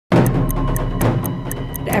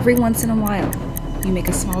Every once in a while, you make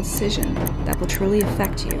a small decision that will truly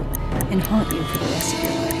affect you and haunt you for the rest of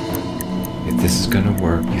your life. If this is gonna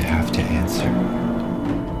work, you have to answer.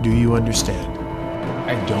 Do you understand?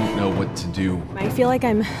 I don't know what to do. I feel like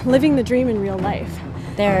I'm living the dream in real life.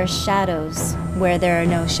 There are shadows where there are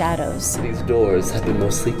no shadows. These doors have been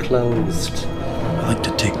mostly closed. I like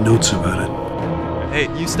to take notes about it.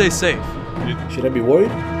 Hey, you stay safe. Should I be worried?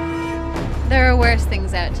 There are worse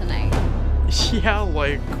things out tonight. Yeah,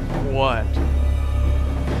 like what?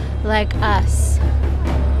 Like us.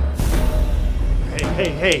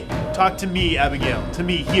 Hey, talk to me, Abigail. To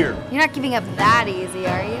me, here. You're not giving up that easy,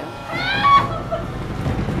 are you?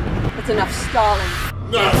 That's enough stalling.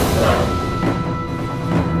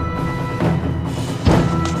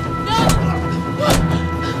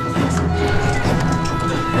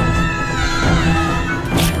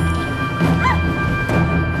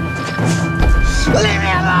 Leave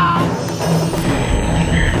me alone!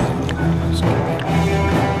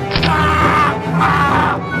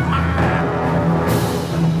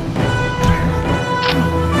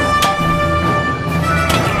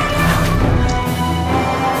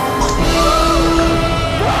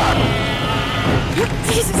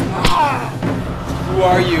 Who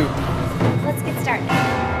are you?